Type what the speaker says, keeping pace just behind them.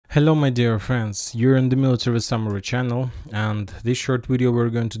Hello my dear friends, you're in the Military Summary channel, and this short video we're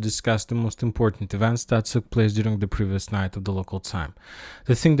going to discuss the most important events that took place during the previous night of the local time.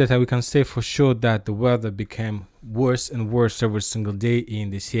 The thing that we can say for sure that the weather became worse and worse every single day in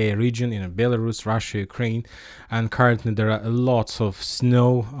the CIS region, in Belarus, Russia, Ukraine, and currently there are lots of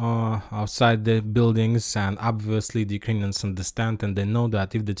snow outside the buildings, and obviously the Ukrainians understand and they know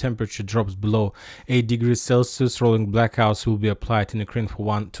that if the temperature drops below 8 degrees Celsius, rolling blackouts will be applied in Ukraine for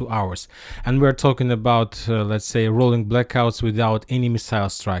 1-2 hours. And we're talking about, let's say, rolling blackouts without any missile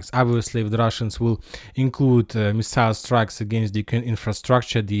strikes. Obviously, if the Russians will include missile strikes against the Ukraine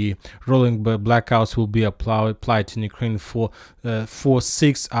infrastructure, the rolling blackouts will be applied in Ukraine for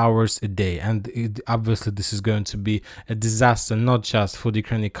 6 hours a day, and obviously this is going to be a disaster, not just for the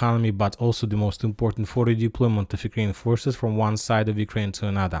Ukrainian economy but also the most important for the deployment of Ukrainian forces from one side of Ukraine to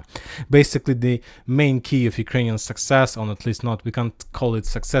another. Basically the main key of Ukrainian success, or at least not, we can't call it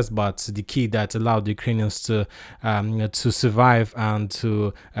success, but the key that allowed the Ukrainians to survive and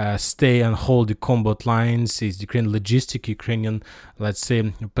to stay and hold the combat lines is the Ukrainian, let's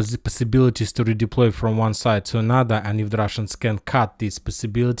say, possibilities to redeploy from one side to another. And if the Russians can cut this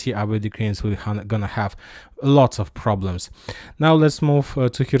possibility, our Ukrainians will gonna have lots of problems. Now let's move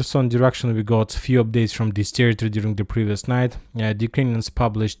to Kherson direction. We got few updates from this territory during the previous night. The Ukrainians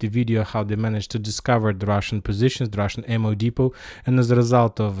published the video how they managed to discover the Russian positions, the Russian ammo depot, and as a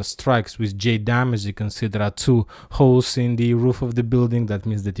result of strikes with J-dam, as you can see, there are 2 holes in the roof of the building. That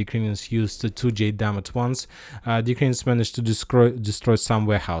means that Ukrainians used 2 J-dam at once. The Ukrainians managed to destroy some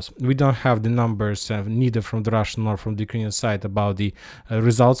warehouse. We don't have the numbers neither from the Russian nor from the Ukrainian side about the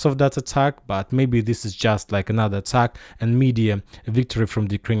results of that attack, but maybe this is just like another attack and media victory from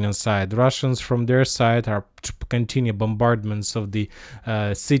the Ukrainian side. Russians from their side are to continue bombardments of the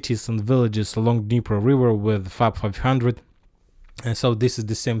cities and villages along Dnipro River with FAB 500. And so this is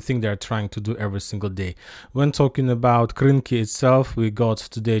the same thing they're trying to do every single day. When talking about Krynki itself, we got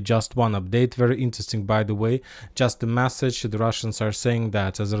today just one update, very interesting by the way, just a message. The Russians are saying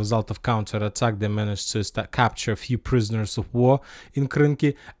that as a result of counter-attack they managed to capture a few prisoners of war in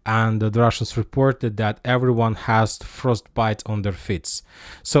Krynki, and the Russians reported that everyone has frostbite on their feet.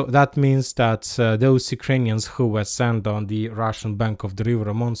 So that means that those Ukrainians who were sent on the Russian bank of the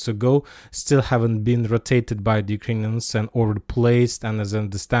river months ago still haven't been rotated by the Ukrainians and or replaced. And as I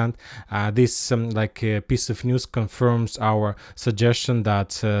understand, this piece of news confirms our suggestion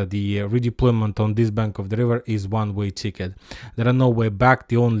that the redeployment on this bank of the river is one-way ticket. There are no way back.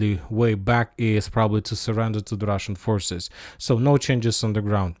 The only way back is probably to surrender to the Russian forces. So no changes on the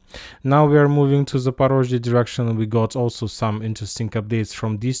ground. Now we are moving to Zaporozhye direction. We got also some interesting updates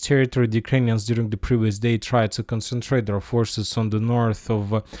from this territory. The Ukrainians during the previous day tried to concentrate their forces on the north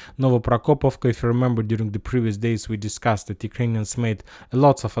of Novoprokopovka. If you remember, during the previous days we discussed that Ukrainians made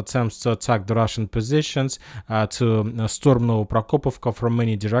lots of attempts to attack the Russian positions, to storm Novoprokopovka from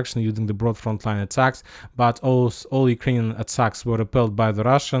many directions using the broad frontline attacks, but all Ukrainian attacks were repelled by the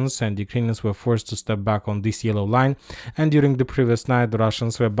Russians, and the Ukrainians were forced to step back on this yellow line. And during the previous night the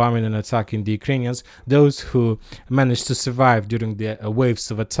Russians were bombing and attacking the Ukrainians. Those who managed to survive during the waves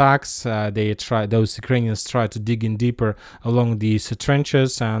of attacks, those Ukrainians tried to dig in deeper along these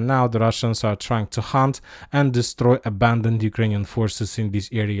trenches, and now the Russians are trying to hunt and destroy abandoned Ukrainian forces in this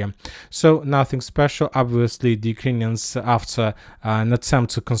area. So nothing special. Obviously the Ukrainians, after an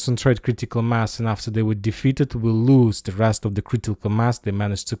attempt to concentrate critical mass and after they were defeated, will lose the rest of the critical mass they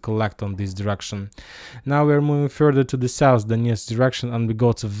managed to collect on this direction. Now we're moving further to the south, Donetsk direction, and we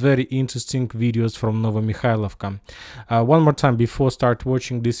got very interesting videos from Novomykhailovka. One more time before start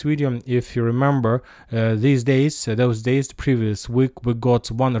watching this video, if you remember, those days, the previous week, we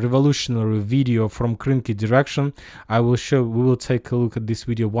got one revolutionary video from Krynki direction. We will take a look at this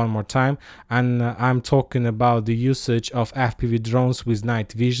video one more time, and I'm talking about the usage of FPV drones with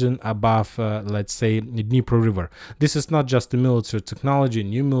night vision above, let's say, Dnipro River. This is not just a military technology,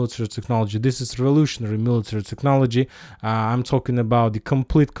 new military technology. This is revolutionary military technology. I'm talking about the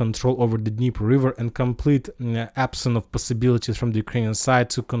complete control over the Dnipro River and complete absence of possibilities from the Ukrainian side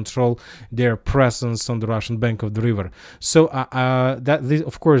to control their presence on the Russian bank of the river. So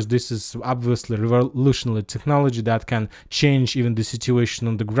of course, this is obviously revolutionary technology that can change even the situation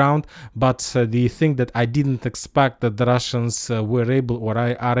on the ground, but the thing that I didn't expect that the Russians were able or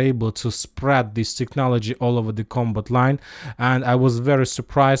are able to spread this technology all over the combat line, and I was very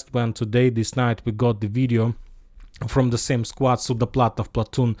surprised when today, this night, we got the video from the same squad, Sudoplat of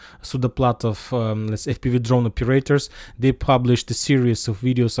Platoon, Sudoplat of let's FPV drone operators. They published a series of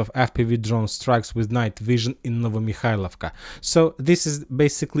videos of FPV drone strikes with night vision in Novomikhailivka. So this is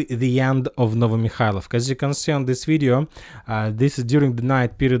basically the end of Novomikhailivka. As you can see on this video, this is during the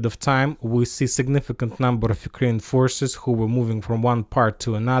night period of time. We see significant number of Ukrainian forces who were moving from one part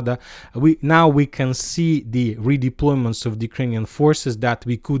to another. Now we can see the redeployments of the Ukrainian forces that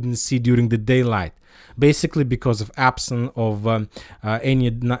we couldn't see during the daylight, basically because of absence of any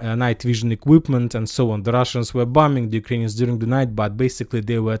night vision equipment and so on. The Russians were bombing the Ukrainians during the night, but basically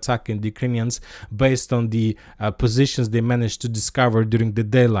they were attacking the Ukrainians based on the positions they managed to discover during the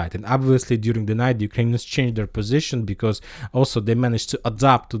daylight. And obviously during the night the Ukrainians changed their position because also they managed to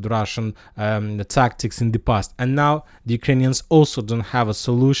adapt to the Russian tactics in the past. And now the Ukrainians also don't have a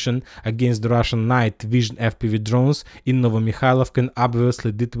solution against the Russian night vision FPV drones in Novomikhailivka, and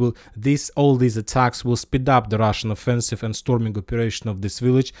obviously all these attacks will speed up the Russian offensive and storming operation of this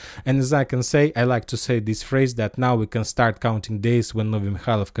village. And as I can say, I like to say this phrase that now we can start counting days when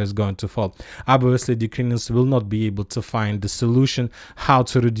Novomikhailivka is going to fall. Obviously the Ukrainians will not be able to find the solution how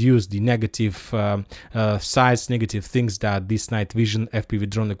to reduce the negative sides, negative things that this night vision FPV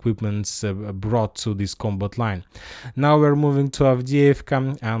drone equipments brought to this combat line. Now we're moving to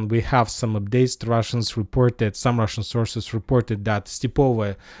Avdiivka, and we have some updates. The Russians reported, some Russian sources reported that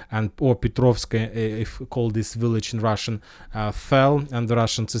Stepova or Petrovska, if we call this village in Russian, fell and the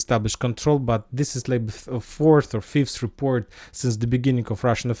Russians established control. But this is like a fourth or fifth report since the beginning of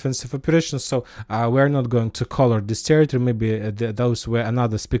Russian offensive operations, so we're not going to color this territory. Maybe those were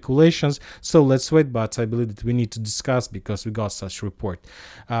another speculations, so let's wait. But I believe that we need to discuss because we got such report.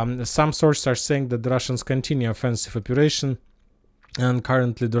 Some sources are saying that the Russians continue offensive operation, and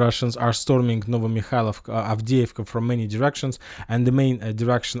currently the Russians are storming Novomikhailivka, Avdiivka from many directions, and the main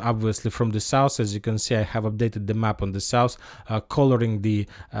direction obviously from the south. As you can see, I have updated the map on the south, coloring the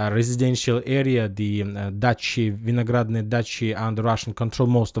residential area, the Dachi, Vinogradne Dachi, under Russian control,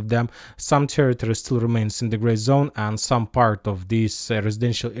 most of them. Some territory still remains in the gray zone, and some part of this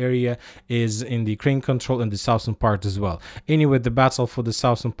residential area is in the Ukrainian control, and the southern part as well. Anyway, the battle for the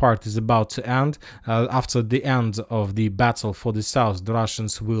southern part is about to end. After the end of the battle for the south, the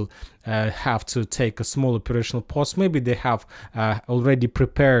Russians will have to take a small operational pause. Maybe they have already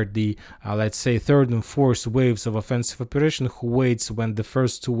prepared the let's say third and fourth waves of offensive operation, who waits when the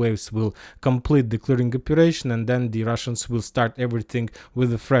first two waves will complete the clearing operation, and then the Russians will start everything with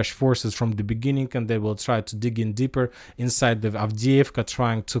the fresh forces from the beginning, and they will try to dig in deeper inside the Avdiivka,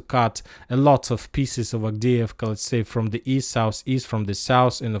 trying to cut a lot of pieces of Avdiivka, let's say from the east, southeast, from the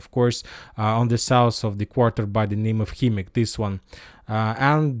south, and of course on the south of the quarter by the name of Khimik, this one.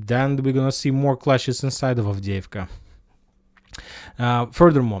 And then we're gonna see more clashes inside of Avdiivka.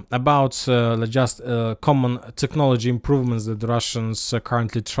 Furthermore, about just common technology improvements that the Russians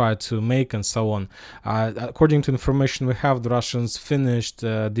currently try to make and so on. According to information we have, the Russians finished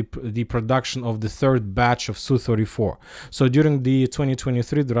the production of the third batch of Su-34. So during the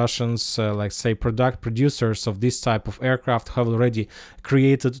 2023, the Russians, like say producers of this type of aircraft, have already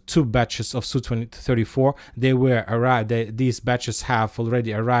created two batches of Su-34. These batches have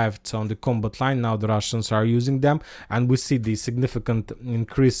already arrived on the combat line. Now the Russians are using them, and we see the significant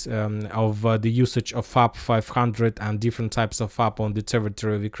increase of the usage of FAP 500 and different types of FAP on the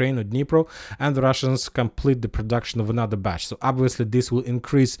territory of Ukraine or Dnipro, and the Russians complete the production of another batch. So obviously this will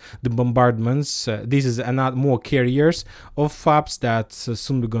increase the bombardments. This is another more carriers of FAPs that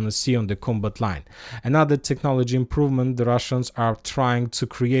soon we're going to see on the combat line. Another technology improvement, the Russians are trying to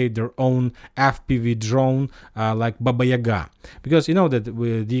create their own FPV drone like Baba Yaga, because you know that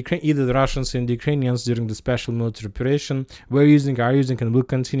either the Russians and the Ukrainians during the special military operation are using and will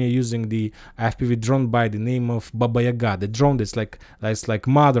continue using the FPV drone by the name of Baba Yaga. The drone that's like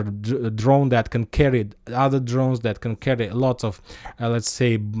mother drone that can carry other drones, that can carry a lot of let's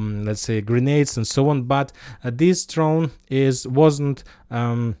say grenades and so on. But this drone wasn't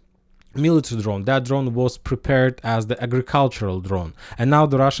military drone. That drone was prepared as the agricultural drone, and now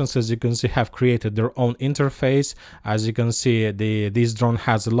the Russians, as you can see, have created their own interface. As you can see, this drone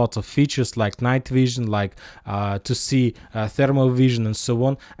has a lot of features like night vision, like to see thermal vision and so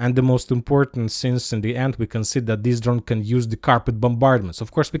on. And the most important, since in the end we can see that this drone can use the carpet bombardments.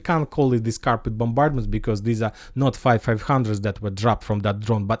 Of course we can't call it these carpet bombardments because these are not 500s that were dropped from that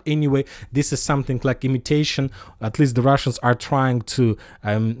drone, but anyway, this is something like imitation. At least the Russians are trying to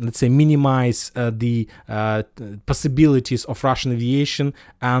let's say minimize the possibilities of Russian aviation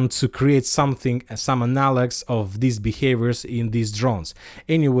and to create some analogs of these behaviors in these drones.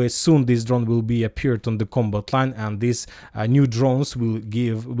 Anyway, soon this drone will be appeared on the combat line, and these new drones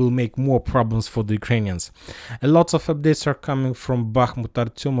will make more problems for the Ukrainians. A lot of updates are coming from Bakhmut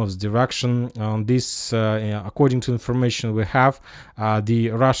Artyomov's direction. On this, according to information we have, the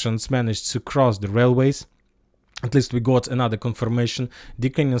Russians managed to cross the railways. At least we got another confirmation. The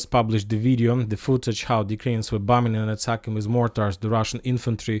Ukrainians published the video, the footage, how the Ukrainians were bombing and attacking with mortars the Russian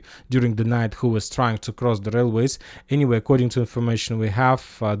infantry during the night who was trying to cross the railways. Anyway, according to information we have,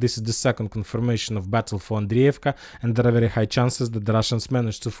 this is the second confirmation of battle for Andriivka, and there are very high chances that the Russians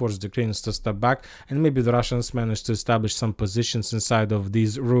managed to force the Ukrainians to step back, and maybe the Russians managed to establish some positions inside of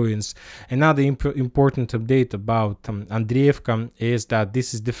these ruins. Another important update about Andriivka is that this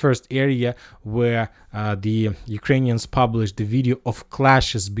is the first area where the Ukrainians published the video of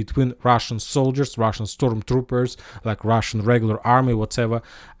clashes between Russian soldiers, Russian stormtroopers, like Russian regular army, whatever,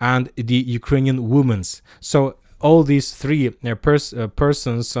 and the Ukrainian women. So all these three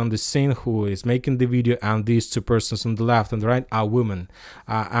persons on the scene who is making the video and these two persons on the left and the right are women.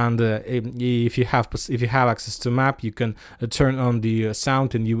 If you have access to map, you can turn on the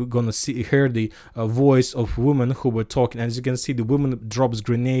sound and you're gonna hear the voice of women who were talking. As you can see, the woman drops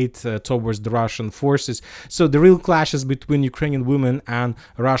grenade towards the Russian forces. So the real clashes between Ukrainian women and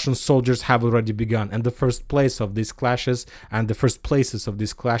Russian soldiers have already begun, and the first place of these clashes and the first places of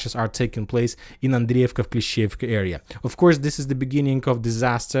these clashes are taking place in Andriivka, Klishchiivka area. Of course, this is the beginning of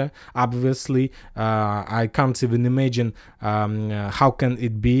disaster. Obviously, I can't even imagine how can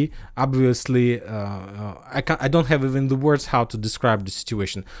it be. Obviously, I don't have even the words how to describe the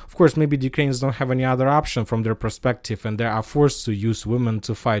situation. Of course, maybe the Ukrainians don't have any other option from their perspective, and they are forced to use women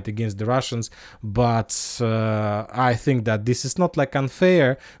to fight against the Russians. But I think that this is not like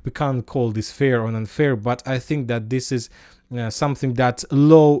unfair. We can't call this fair or unfair, but I think that this is something that's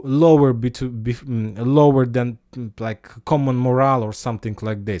lower than like common morale or something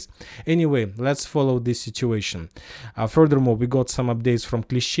like this. Anyway, let's follow this situation. Furthermore, we got some updates from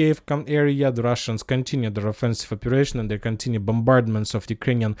Klishchiivka area. The Russians continue their offensive operation and they continue bombardments of the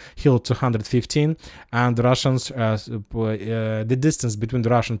Ukrainian Hill 215, and the Russians the distance between the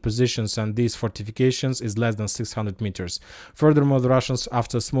Russian positions and these fortifications is less than 600 meters. Furthermore, the Russians,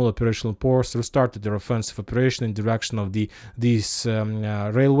 after a small operational pause, restarted their offensive operation in direction of these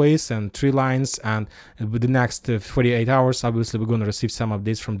railways and tree lines, and with the next 48 hours obviously we're going to receive some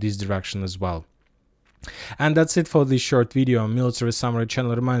updates from this direction as well. And that's it for this short video. Military Summary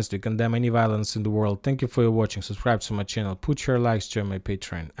channel reminds you to condemn any violence in the world. Thank you for your watching. Subscribe to my channel, put your likes, join my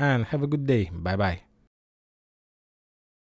Patreon, and have a good day. Bye bye.